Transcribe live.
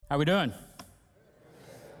How we doing?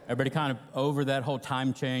 Everybody kind of over that whole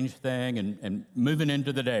time change thing and moving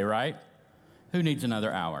into the day, right? Who needs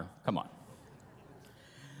another hour? Come on.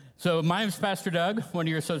 So my name is Pastor Doug, one of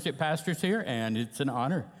your associate pastors here, and it's an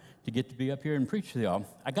honor to get to be up here and preach to y'all.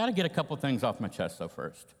 I got to get a couple things off my chest, though,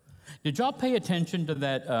 first. Did y'all pay attention to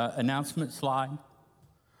that announcement slide?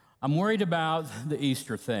 I'm worried about the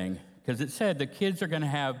Easter thing, because it said the kids are going to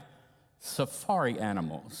have safari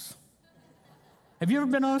animals. Have you ever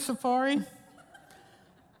been on a safari?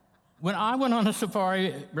 When I went on a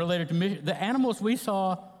safari related to Michigan, the animals we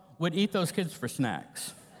saw would eat those kids for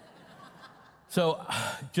snacks. So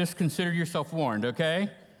just consider yourself warned,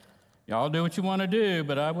 okay? Y'all do what you want to do,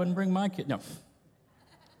 but I wouldn't bring my kid. No.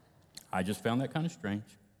 I just found that kind of strange.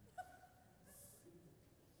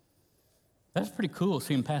 That's pretty cool,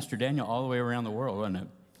 seeing Pastor Daniel all the way around the world, wasn't it?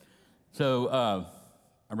 So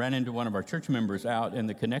I ran into one of our church members out in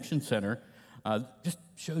the Connection Center. Just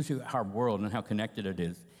shows you our world and how connected it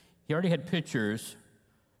is. He already had pictures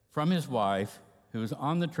from his wife who was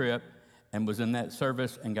on the trip and was in that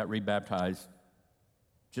service and got rebaptized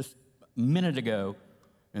just a minute ago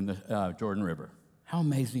in the Jordan River. How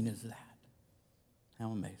amazing is that?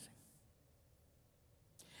 How amazing.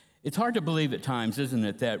 It's hard to believe at times, isn't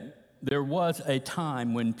it, that there was a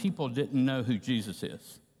time when people didn't know who Jesus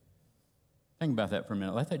is. Think about that for a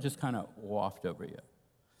minute. Let that just kind of waft over you.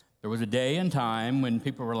 There was a day and time when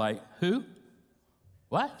people were like, who?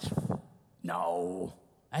 What? No,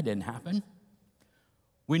 that didn't happen.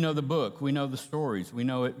 We know the book. We know the stories. We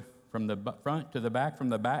know it from the front to the back, from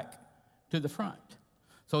the back to the front.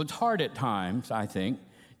 So it's hard at times, I think,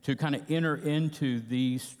 to kind of enter into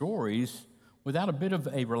these stories without a bit of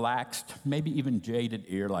a relaxed, maybe even jaded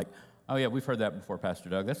ear, like, oh yeah, we've heard that before, Pastor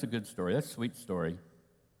Doug. That's a good story. That's a sweet story.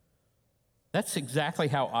 That's exactly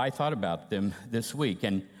how I thought about them this week.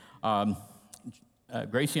 And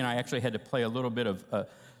Gracie and I actually had to play a little bit of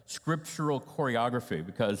scriptural choreography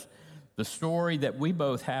because the story that we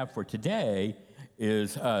both have for today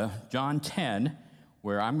is John 10,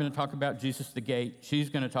 where I'm going to talk about Jesus the gate. She's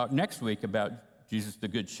going to talk next week about Jesus the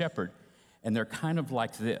good shepherd. And they're kind of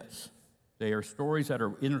like this. They are stories that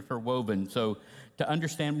are interwoven. So to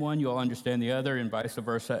understand one, you'll understand the other and vice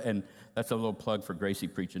versa. And that's a little plug for Gracie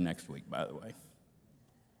preaching next week, by the way.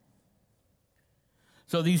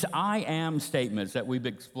 So these I am statements that we've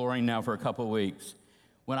been exploring now for a couple of weeks,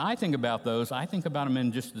 when I think about those, I think about them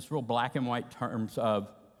in just this real black and white terms of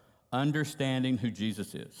understanding who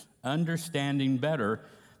Jesus is, understanding better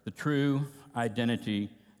the true identity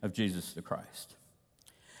of Jesus the Christ.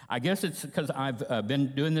 I guess it's because I've been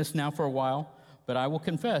doing this now for a while, but I will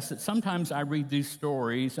confess that sometimes I read these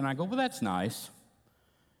stories and I go, well, that's nice,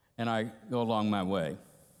 and I go along my way.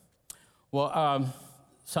 Well,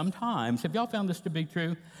 sometimes, have y'all found this to be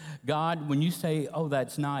true? God, when you say, oh,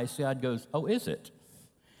 that's nice, God goes, oh, is it?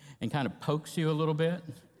 And kind of pokes you a little bit.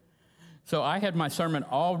 So I had my sermon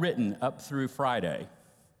all written up through Friday.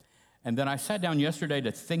 And then I sat down yesterday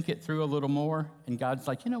to think it through a little more. And God's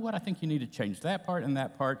like, you know what? I think you need to change that part and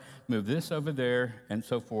that part, move this over there, and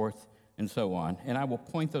so forth and so on. And I will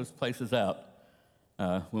point those places out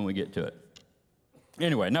when we get to it.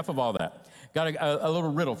 Anyway, enough of all that. Got a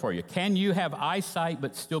little riddle for you. Can you have eyesight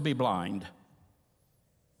but still be blind?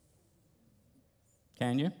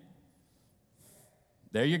 Can you?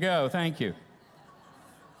 There you go. Thank you.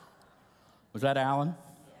 Was that Alan?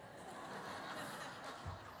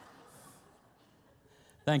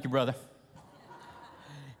 Thank you, brother.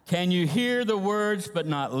 Can you hear the words but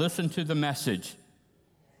not listen to the message?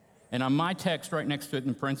 And on my text right next to it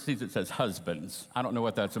in parentheses, it says husbands. I don't know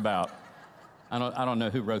what that's about. I don't know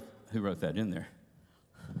who wrote that in there.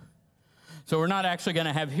 So we're not actually going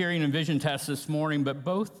to have hearing and vision tests this morning, but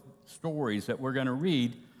both stories that we're going to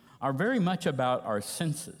read are very much about our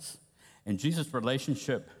senses and Jesus'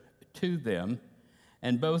 relationship to them,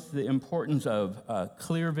 and both the importance of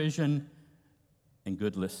clear vision and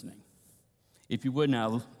good listening. If you would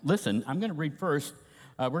now listen, I'm going to read first.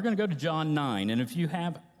 We're going to go to John 9, and if you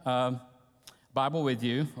have Bible with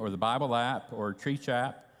you, or the Bible app, or Treach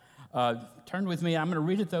app, turn with me. I'm going to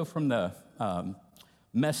read it, though, from the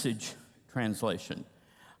Message translation.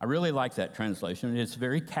 I really like that translation. It's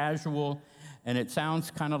very casual, and it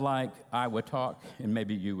sounds kind of like I would talk, and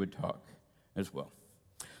maybe you would talk as well.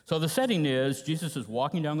 So the setting is Jesus is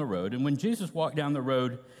walking down the road, and when Jesus walked down the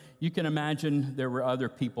road, you can imagine there were other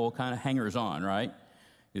people, kind of hangers-on, right?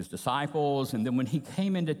 His disciples, and then when he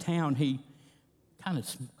came into town, he kind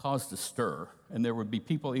of caused a stir, and there would be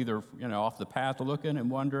people either, off the path looking and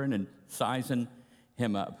wondering and sizing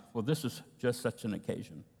him up. Well, this is just such an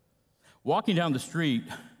occasion. Walking down the street,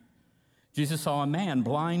 Jesus saw a man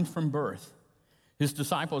blind from birth. His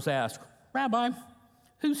disciples asked, "Rabbi,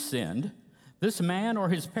 who sinned, this man or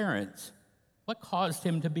his parents? What caused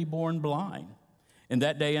him to be born blind?" In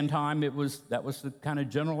that day and time, that was the kind of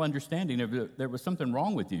general understanding of there was something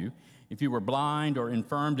wrong with you. If you were blind or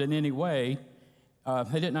infirmed in any way,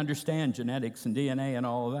 they didn't understand genetics and DNA and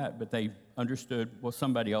all of that, but they understood, well,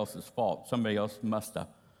 somebody else's fault. Somebody else must have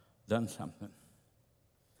done something.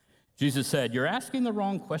 Jesus said, "You're asking the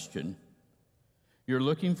wrong question. You're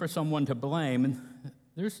looking for someone to blame, and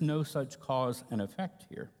there's no such cause and effect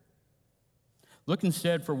here. Look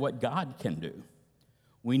instead for what God can do.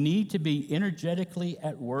 We need to be energetically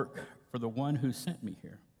at work for the one who sent me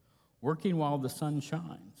here, working while the sun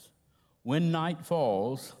shines. When night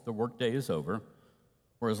falls, the workday is over.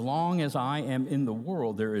 For as long as I am in the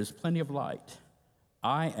world, there is plenty of light.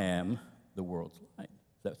 I am the world's light."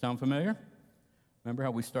 Does that sound familiar? Remember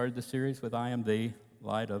how we started the series with "I am the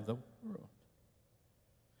light of the world"?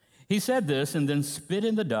 He said this and then spit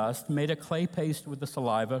in the dust, made a clay paste with the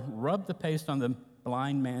saliva, rubbed the paste on the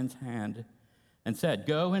blind man's hand, and said,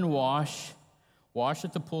 "Go and wash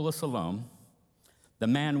at the pool of Siloam." The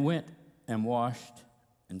man went and washed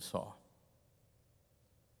and saw.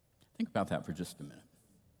 Think about that for just a minute.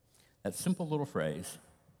 That simple little phrase.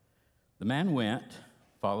 The man went,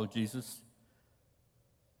 followed Jesus'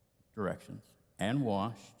 directions, and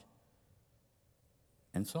washed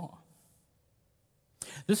and saw.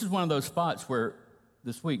 This is one of those spots where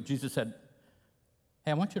this week Jesus said,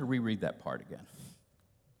 "Hey, I want you to reread that part again."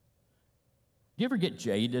 Do you ever get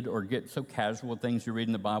jaded or get so casual with things you read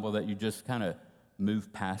in the Bible that you just kind of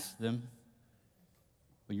move past them?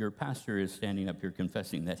 Well, your pastor is standing up here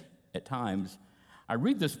confessing that at times I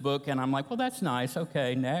read this book and I'm like, well, that's nice.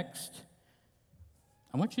 Okay, next.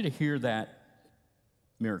 I want you to hear that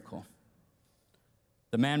miracle.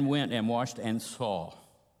 The man went and washed and saw.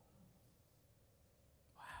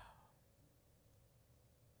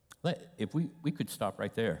 Wow. If we could stop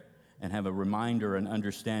right there and have a reminder and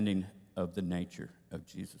understanding of the nature of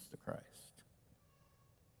Jesus the Christ.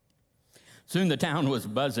 Soon the town was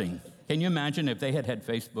buzzing. Can you imagine if they had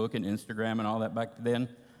Facebook and Instagram and all that back then?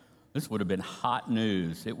 This would have been hot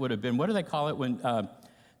news. It would have been, what do they call it when,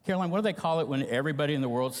 Caroline, what do they call it when everybody in the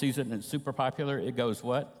world sees it and it's super popular? It goes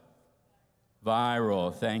what?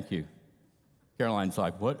 Viral. Thank you. Caroline's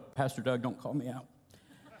like, what? Pastor Doug, don't call me out.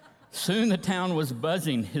 Soon the town was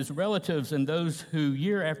buzzing. His relatives and those who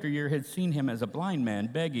year after year had seen him as a blind man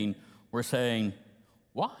begging were saying,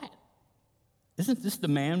 "What? Isn't this the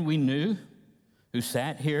man we knew who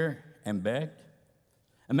sat here and begged?"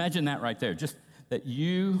 Imagine that right there, just that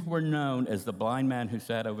you were known as the blind man who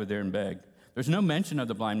sat over there and begged. There's no mention of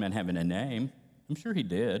the blind man having a name. I'm sure he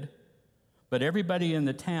did. But everybody in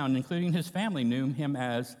the town, including his family, knew him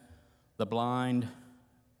as the blind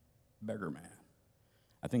beggar man.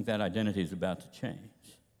 I think that identity is about to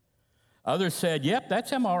change. Others said, "Yep,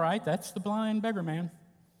 that's him all right. That's the blind beggar man."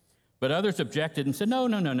 But others objected and said, No,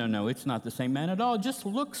 it's not the same man at all. It just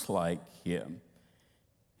looks like him.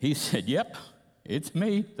 He said, "Yep, it's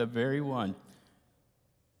me, the very one."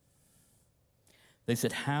 They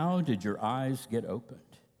said, "How did your eyes get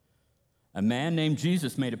opened?" "A man named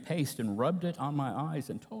Jesus made a paste and rubbed it on my eyes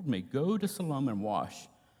and told me, 'Go to Siloam and wash.'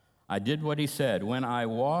 I did what he said. When I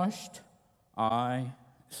washed, I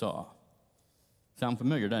saw." Sound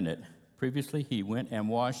familiar, doesn't it? Previously, he went and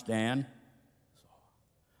washed and saw.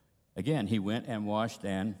 Again, he went and washed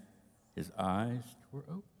and his eyes were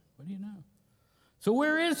open. What do you know? So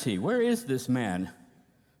where is he? Where is this man?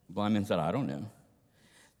 The blind man said, "I don't know."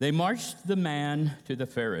 They marched the man to the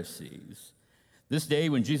Pharisees. This day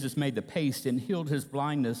when Jesus made the paste and healed his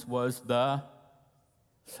blindness was the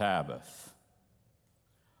Sabbath.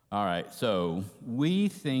 All right, so we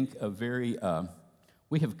think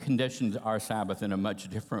we have conditioned our Sabbath in a much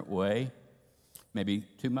different way, maybe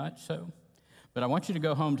too much so. But I want you to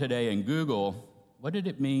go home today and Google, what did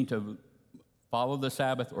it mean to follow the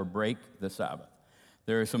Sabbath or break the Sabbath?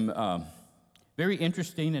 There are some very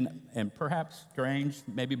interesting and perhaps strange,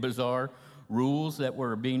 maybe bizarre rules that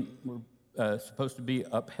were supposed to be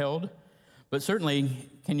upheld. But certainly,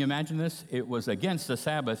 can you imagine this? It was against the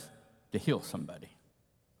Sabbath to heal somebody.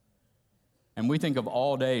 And we think of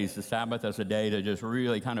all days, the Sabbath as a day to just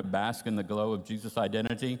really kind of bask in the glow of Jesus'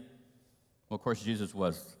 identity. Well, of course, Jesus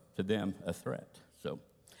was to them a threat. So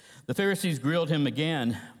the Pharisees grilled him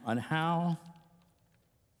again on how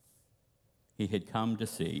he had come to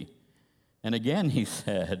see. And again, he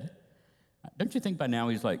said, don't you think by now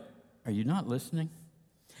he's like, are you not listening?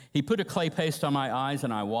 He put a clay paste on my eyes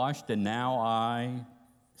and I washed and now I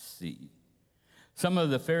see. Some of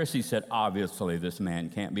the Pharisees said, obviously this man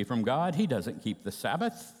can't be from God. He doesn't keep the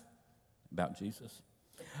Sabbath. About Jesus.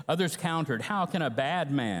 Others countered, how can a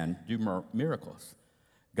bad man do miracles?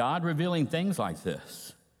 God revealing things like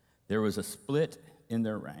this. There was a split in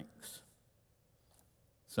their ranks.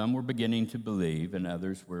 Some were beginning to believe, and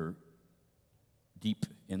others were deep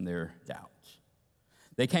in their doubts.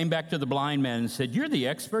 They came back to the blind man and said, you're the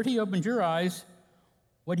expert. He opened your eyes.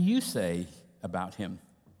 What do you say about him?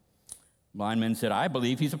 The blind man said, I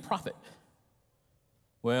believe he's a prophet.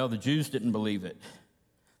 Well, the Jews didn't believe it.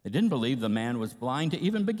 They didn't believe the man was blind to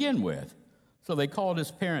even begin with. So they called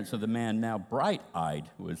his parents of the man, now bright-eyed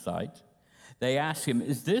with sight. They asked him,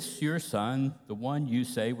 is this your son, the one you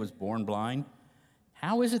say was born blind?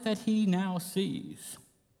 How is it that he now sees?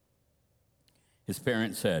 His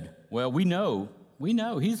parents said, well, we know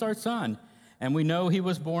he's our son, and we know he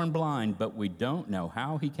was born blind, but we don't know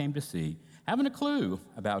how he came to see. Haven't a clue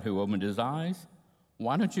about who opened his eyes.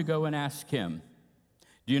 Why don't you go and ask him?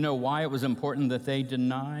 Do you know why it was important that they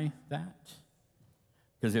deny that?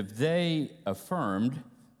 Because if they affirmed,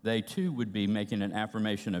 they too would be making an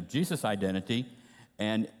affirmation of Jesus' identity,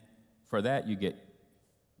 and for that you get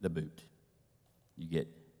the boot. You get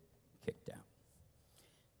kicked out.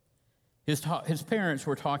 His parents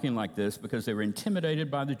were talking like this because they were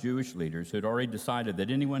intimidated by the Jewish leaders who had already decided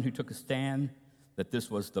that anyone who took a stand that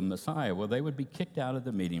this was the Messiah, well, they would be kicked out of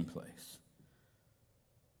the meeting place.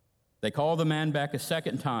 They called the man back a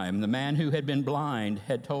second time. The man who had been blind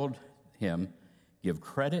had told him, give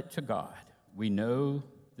credit to God. We know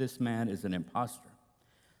this man is an impostor.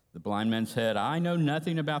 The blind man said, I know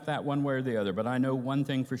nothing about that one way or the other, but I know one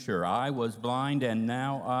thing for sure. I was blind and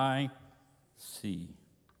now I see.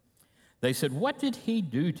 They said, what did he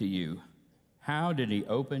do to you? How did he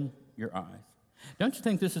open your eyes? Don't you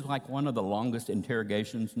think this is like one of the longest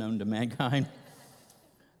interrogations known to mankind?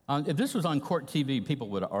 If this was on court TV, people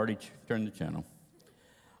would have already turned the channel.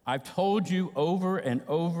 I've told you over and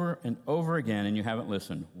over and over again, and you haven't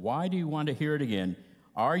listened. Why do you want to hear it again?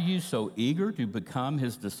 Are you so eager to become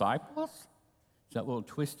his disciples? It's that little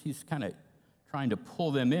twist he's kind of trying to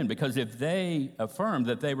pull them in, because if they affirmed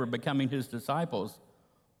that they were becoming his disciples,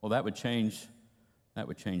 well, that would change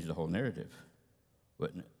the whole narrative,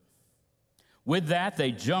 wouldn't it? With that,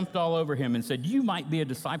 they jumped all over him and said, you might be a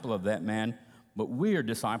disciple of that man, but we are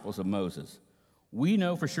disciples of Moses. We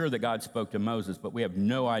know for sure that God spoke to Moses, but we have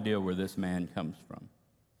no idea where this man comes from.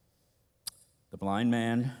 The blind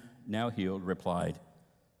man, now healed, replied,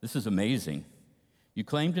 this is amazing. You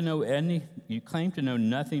claim to know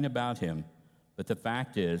nothing about him, but the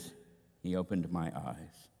fact is, he opened my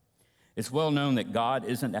eyes. It's well known that God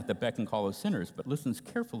isn't at the beck and call of sinners, but listens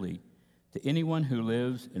carefully to anyone who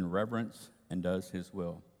lives in reverence and does his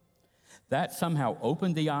will. That somehow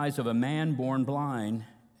opened the eyes of a man born blind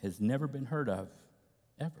has never been heard of,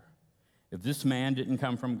 ever. If this man didn't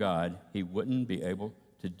come from God, he wouldn't be able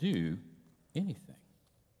to do anything.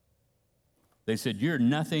 They said, you're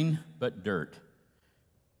nothing but dirt.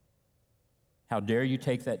 How dare you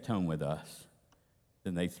take that tone with us?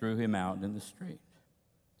 Then they threw him out in the street.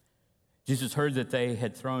 Jesus heard that they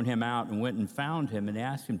had thrown him out and went and found him and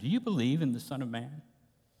asked him, do you believe in the Son of Man?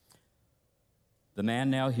 The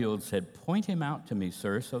man now healed said, point him out to me,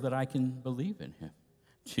 sir, so that I can believe in him.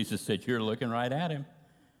 Jesus said, you're looking right at him.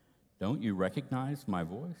 Don't you recognize my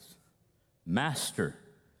voice? Master,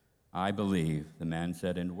 I believe, the man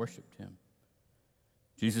said, and worshiped him.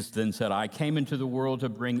 Jesus then said, I came into the world to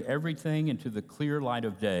bring everything into the clear light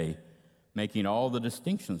of day, making all the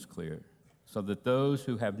distinctions clear, so that those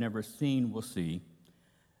who have never seen will see,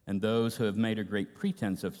 and those who have made a great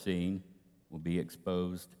pretense of seeing will be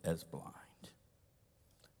exposed as blind.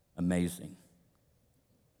 Amazing.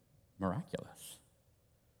 Miraculous.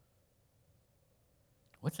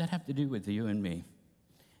 What's that have to do with you and me?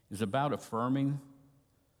 Is it about affirming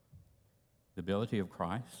the ability of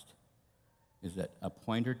Christ? Is it a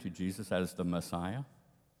pointer to Jesus as the Messiah?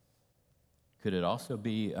 Could it also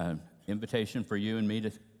be an invitation for you and me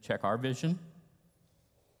to check our vision?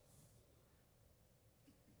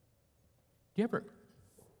 Do you ever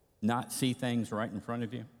not see things right in front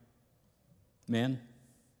of you? Men,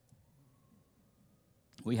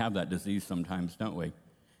 we have that disease sometimes, don't we?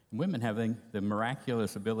 Women having the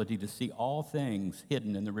miraculous ability to see all things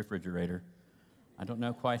hidden in the refrigerator. I don't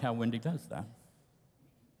know quite how Wendy does that.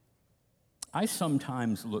 I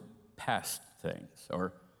sometimes look past things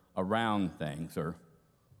or around things or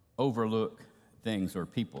overlook things or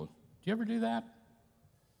people. Do you ever do that?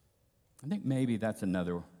 I think maybe that's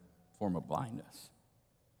another form of blindness.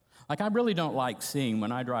 Like, I really don't like seeing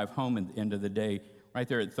when I drive home at the end of the day, right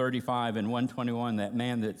there at 35 and 121, that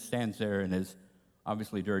man that stands there and is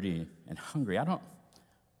obviously dirty and hungry. I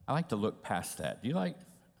like to look past that. I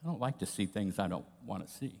don't like to see things I don't want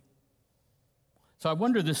to see. So I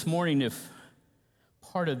wonder this morning if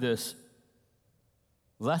part of this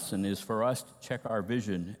lesson is for us to check our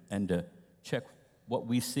vision and to check what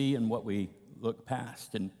we see and what we look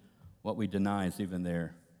past and what we deny is even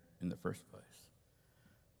there in the first place.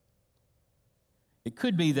 It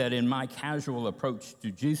could be that in my casual approach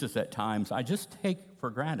to Jesus at times, I just take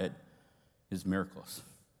for granted his miracles.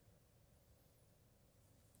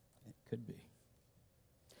 It could be.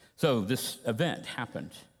 So this event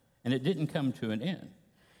happened, and it didn't come to an end.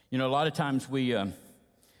 You know, a lot of times we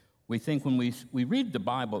think when we read the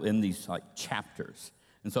Bible in these like chapters,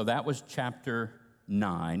 and so that was chapter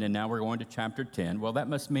 9, and now we're going to chapter 10. Well, that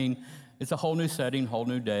must mean it's a whole new setting, whole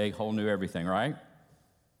new day, whole new everything, right?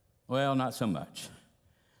 Well, not so much.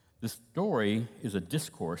 The story is a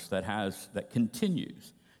discourse that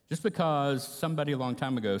continues. Just because somebody a long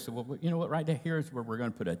time ago said, well, you know what, right here is where we're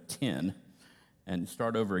going to put a 10 and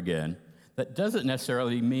start over again, that doesn't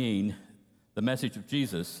necessarily mean the message of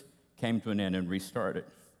Jesus came to an end and restarted.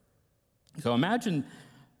 So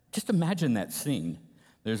just imagine that scene.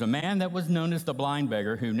 There's a man that was known as the blind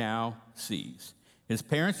beggar who now sees. His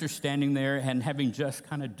parents are standing there and having just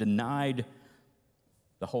kind of denied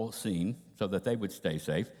the whole scene so that they would stay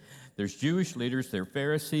safe. There's Jewish leaders, they're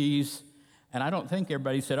Pharisees, and I don't think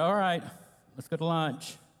everybody said, all right, let's go to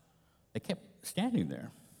lunch. They kept standing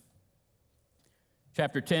there.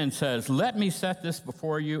 Chapter 10 says, let me set this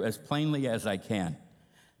before you as plainly as I can.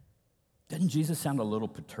 Doesn't Jesus sound a little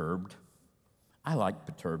perturbed? I like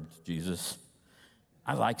perturbed Jesus.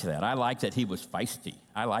 I liked that. I liked that he was feisty.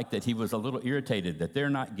 I liked that he was a little irritated that they're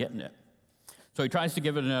not getting it. So he tries to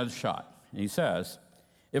give it another shot. And he says,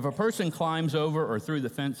 if a person climbs over or through the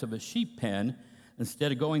fence of a sheep pen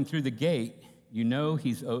instead of going through the gate, you know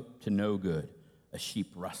he's up to no good, a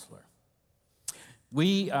sheep rustler.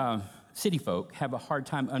 We city folk have a hard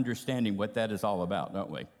time understanding what that is all about,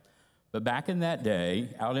 don't we? But back in that day,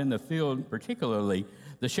 out in the field particularly,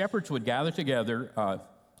 the shepherds would gather together.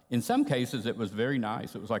 In some cases, it was very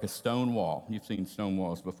nice. It was like a stone wall. You've seen stone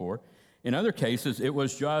walls before. In other cases, it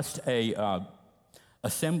was just a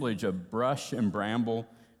assemblage of brush and bramble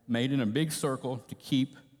made in a big circle to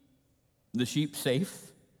keep the sheep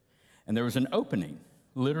safe. And there was an opening,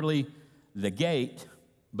 literally the gate,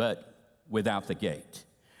 but without the gate.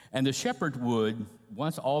 And the shepherd would,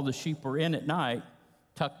 once all the sheep were in at night,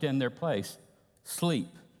 tucked in their place, sleep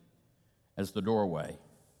as the doorway. Does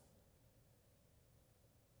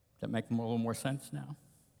that make a little more sense now?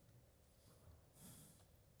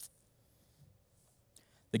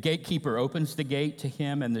 The gatekeeper opens the gate to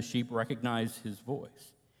him, and the sheep recognize his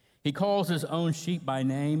voice. He calls his own sheep by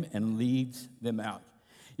name and leads them out.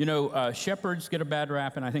 You know, shepherds get a bad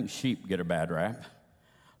rap, and I think sheep get a bad rap.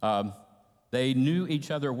 They knew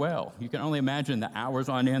each other well. You can only imagine the hours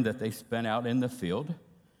on end that they spent out in the field.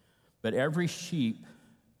 But every sheep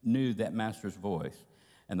knew that master's voice,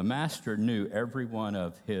 and the master knew every one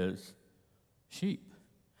of his sheep.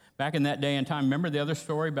 Back in that day and time, remember the other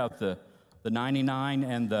story about the 99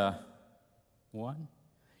 and the one?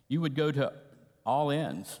 You would go to all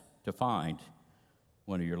ends to find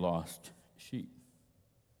one of your lost sheep.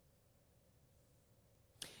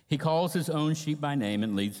 He calls his own sheep by name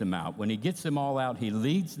and leads them out. When he gets them all out, he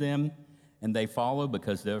leads them, and they follow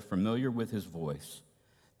because they're familiar with his voice.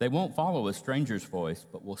 They won't follow a stranger's voice,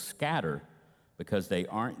 but will scatter because they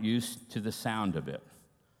aren't used to the sound of it.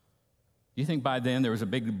 Do you think by then there was a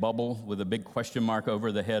big bubble with a big question mark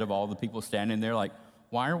over the head of all the people standing there? Like,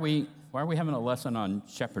 why are we having a lesson on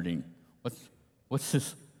shepherding? What's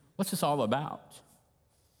this all about?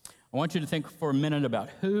 I want you to think for a minute about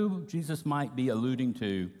who Jesus might be alluding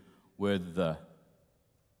to with the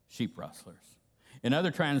sheep rustlers. In other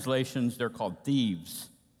translations, they're called thieves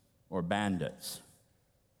or bandits.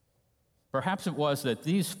 Perhaps it was that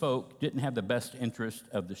these folk didn't have the best interest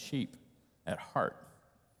of the sheep at heart.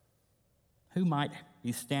 Who might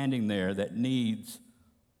be standing there that needs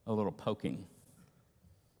a little poking?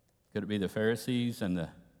 Could it be the Pharisees and the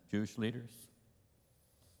Jewish leaders?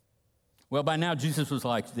 Well, by now, Jesus was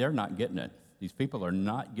like, they're not getting it. These people are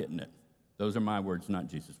not getting it. Those are my words, not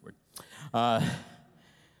Jesus' words.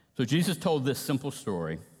 So Jesus told this simple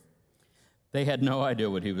story. They had no idea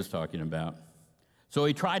what he was talking about. So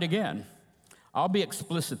he tried again. I'll be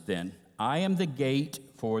explicit then. I am the gate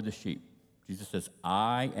for the sheep. Jesus says,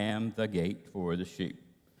 I am the gate for the sheep.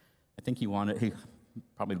 I think he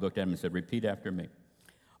probably looked at him and said, repeat after me.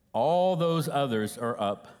 All those others are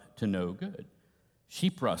up to no good.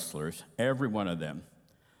 Sheep rustlers, every one of them.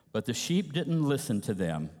 But the sheep didn't listen to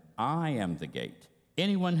them. I am the gate.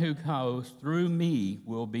 Anyone who goes through me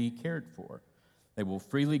will be cared for. They will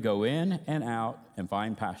freely go in and out and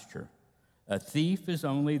find pasture. A thief is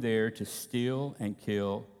only there to steal and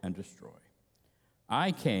kill and destroy.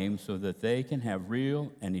 I came so that they can have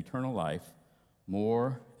real and eternal life,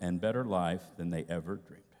 more and better life than they ever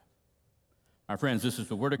dreamed of. My friends, this is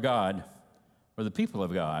the word of God for the people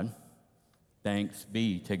of God. Thanks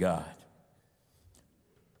be to God.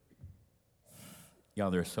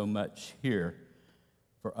 Y'all, there's so much here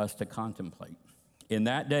for us to contemplate. In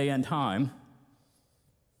that day and time,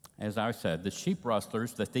 as I said, the sheep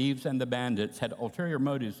rustlers, the thieves, and the bandits had ulterior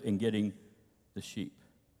motives in getting the sheep.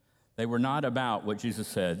 They were not about what Jesus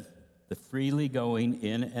said, the freely going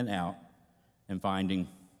in and out and finding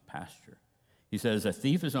pasture. He says, a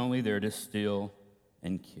thief is only there to steal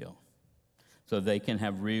and kill, so they can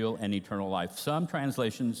have real and eternal life. Some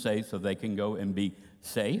translations say so they can go and be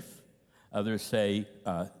safe. Others say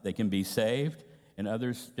they can be saved. And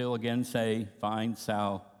others still again say find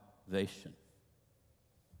salvation.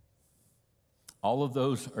 All of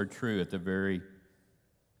those are true at the very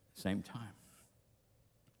same time.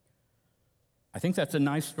 I think that's a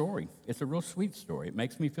nice story. It's a real sweet story. It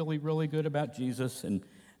makes me feel really good about Jesus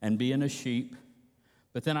and being a sheep.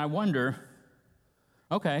 But then I wonder,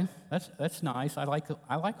 okay, that's nice. I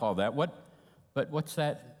like all that. But what's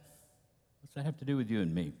that have to do with you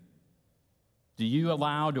and me?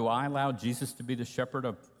 Do I allow Jesus to be the shepherd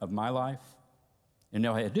of my life? And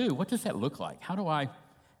now I do. What does that look like? How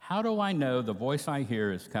do I know the voice I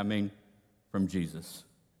hear is coming from Jesus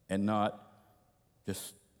and not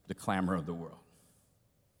just the clamor of the world?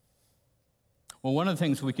 Well, one of the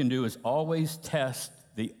things we can do is always test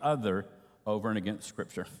the other over and against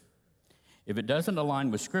Scripture. If it doesn't align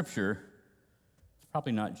with Scripture, it's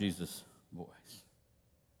probably not Jesus' voice.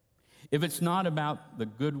 If it's not about the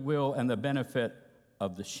goodwill and the benefit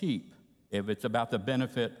of the sheep, if it's about the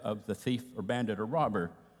benefit of the thief or bandit or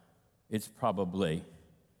robber, it's probably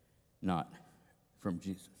not from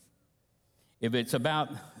Jesus. If it's about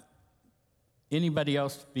anybody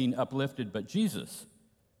else being uplifted but Jesus,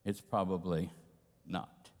 it's probably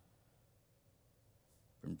not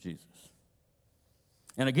from Jesus.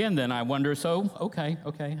 And again, then I wonder, okay,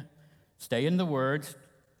 stay in the words,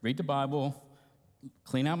 read the Bible,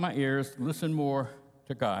 clean out my ears, listen more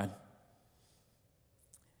to God.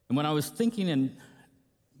 And when I was thinking and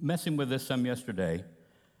messing with this some yesterday,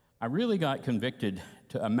 I really got convicted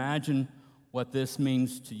to imagine what this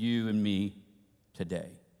means to you and me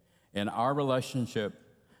today in our relationship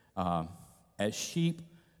as sheep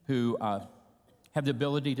who have the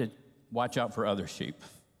ability to watch out for other sheep,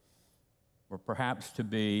 or perhaps to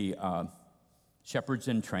be shepherds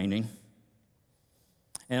in training.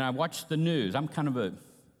 And I watch the news. I'm kind of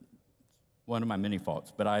one of my many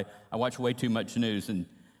faults, but I watch way too much news. And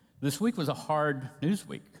this week was a hard news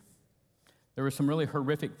week. There were some really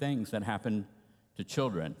horrific things that happened to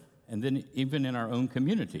children, and then even in our own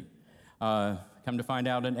community. Come to find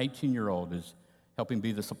out, an 18-year-old is helping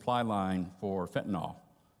be the supply line for fentanyl.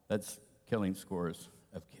 That's killing scores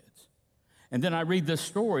of kids. And then I read this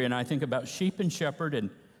story, and I think about sheep and shepherd and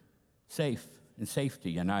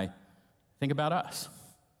safety, and I think about us.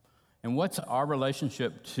 And what's our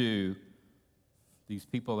relationship to these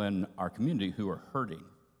people in our community who are hurting?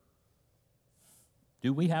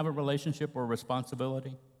 Do we have a relationship or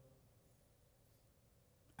responsibility?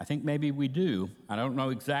 I think maybe we do. I don't know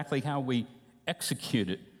exactly how we execute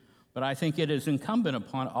it, but I think it is incumbent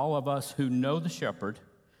upon all of us who know the shepherd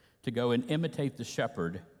to go and imitate the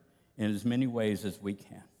shepherd in as many ways as we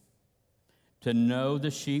can. To know the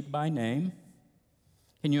sheep by name.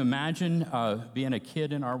 Can you imagine being a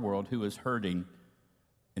kid in our world who is hurting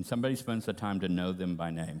and somebody spends the time to know them by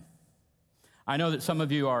name? I know that some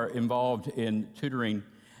of you are involved in tutoring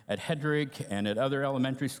at Hedrick and at other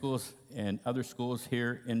elementary schools and other schools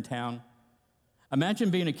here in town.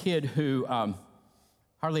 Imagine being a kid who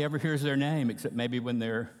hardly ever hears their name except maybe when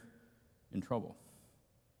they're in trouble.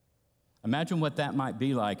 Imagine what that might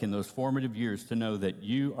be like in those formative years to know that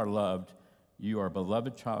you are loved, you are a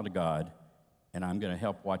beloved child of God, and I'm going to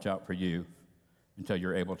help watch out for you until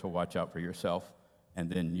you're able to watch out for yourself, and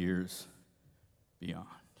then years beyond.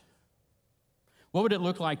 What would it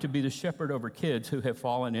look like to be the shepherd over kids who have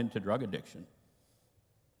fallen into drug addiction?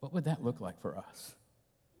 What would that look like for us?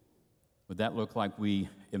 Would that look like we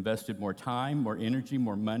invested more time, more energy,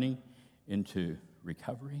 more money into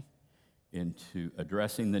recovery, into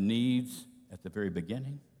addressing the needs at the very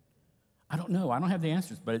beginning? I don't know. I don't have the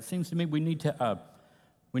answers, but it seems to me we need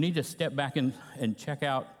to step back and check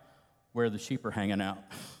out where the sheep are hanging out.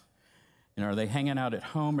 And are they hanging out at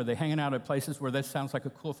home? Are they hanging out at places where this sounds like a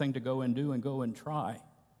cool thing to go and do and go and try?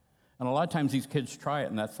 And a lot of times these kids try it,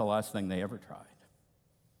 and that's the last thing they ever tried.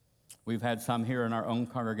 We've had some here in our own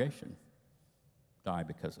congregation die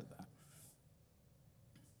because of that.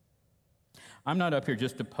 I'm not up here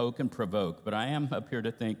just to poke and provoke, but I am up here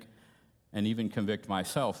to think and even convict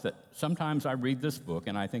myself that sometimes I read this book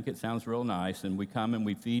and I think it sounds real nice, and we come and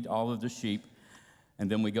we feed all of the sheep, and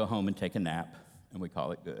then we go home and take a nap, and we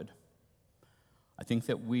call it good. I think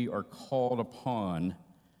that we are called upon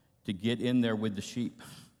to get in there with the sheep.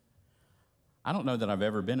 I don't know that I've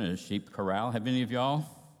ever been in a sheep corral. Have any of y'all?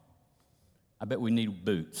 I bet we need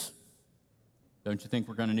boots. Don't you think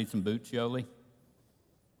we're going to need some boots, Yoli?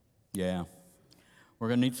 Yeah. We're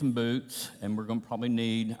going to need some boots, and we're going to probably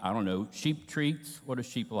need, I don't know, sheep treats. What do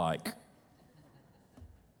sheep like?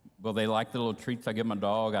 Will they like the little treats I give my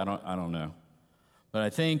dog? I don't know. But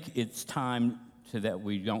I think it's time that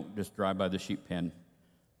we don't just drive by the sheep pen.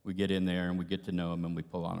 We get in there and we get to know them and we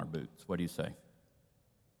pull on our boots. What do you say?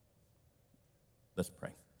 Let's pray.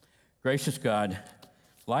 Gracious God,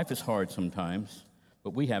 life is hard sometimes,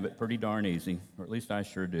 but we have it pretty darn easy, or at least I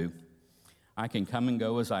sure do. I can come and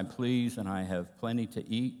go as I please, and I have plenty to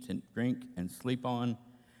eat and drink and sleep on,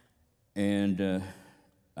 and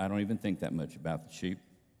I don't even think that much about the sheep.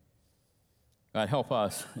 God, help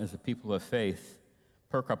us as a people of faith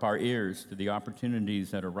perk up our ears to the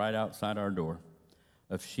opportunities that are right outside our door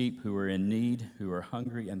of sheep who are in need, who are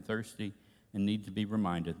hungry and thirsty, and need to be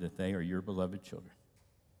reminded that they are your beloved children.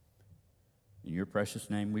 In your precious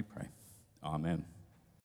name we pray. Amen.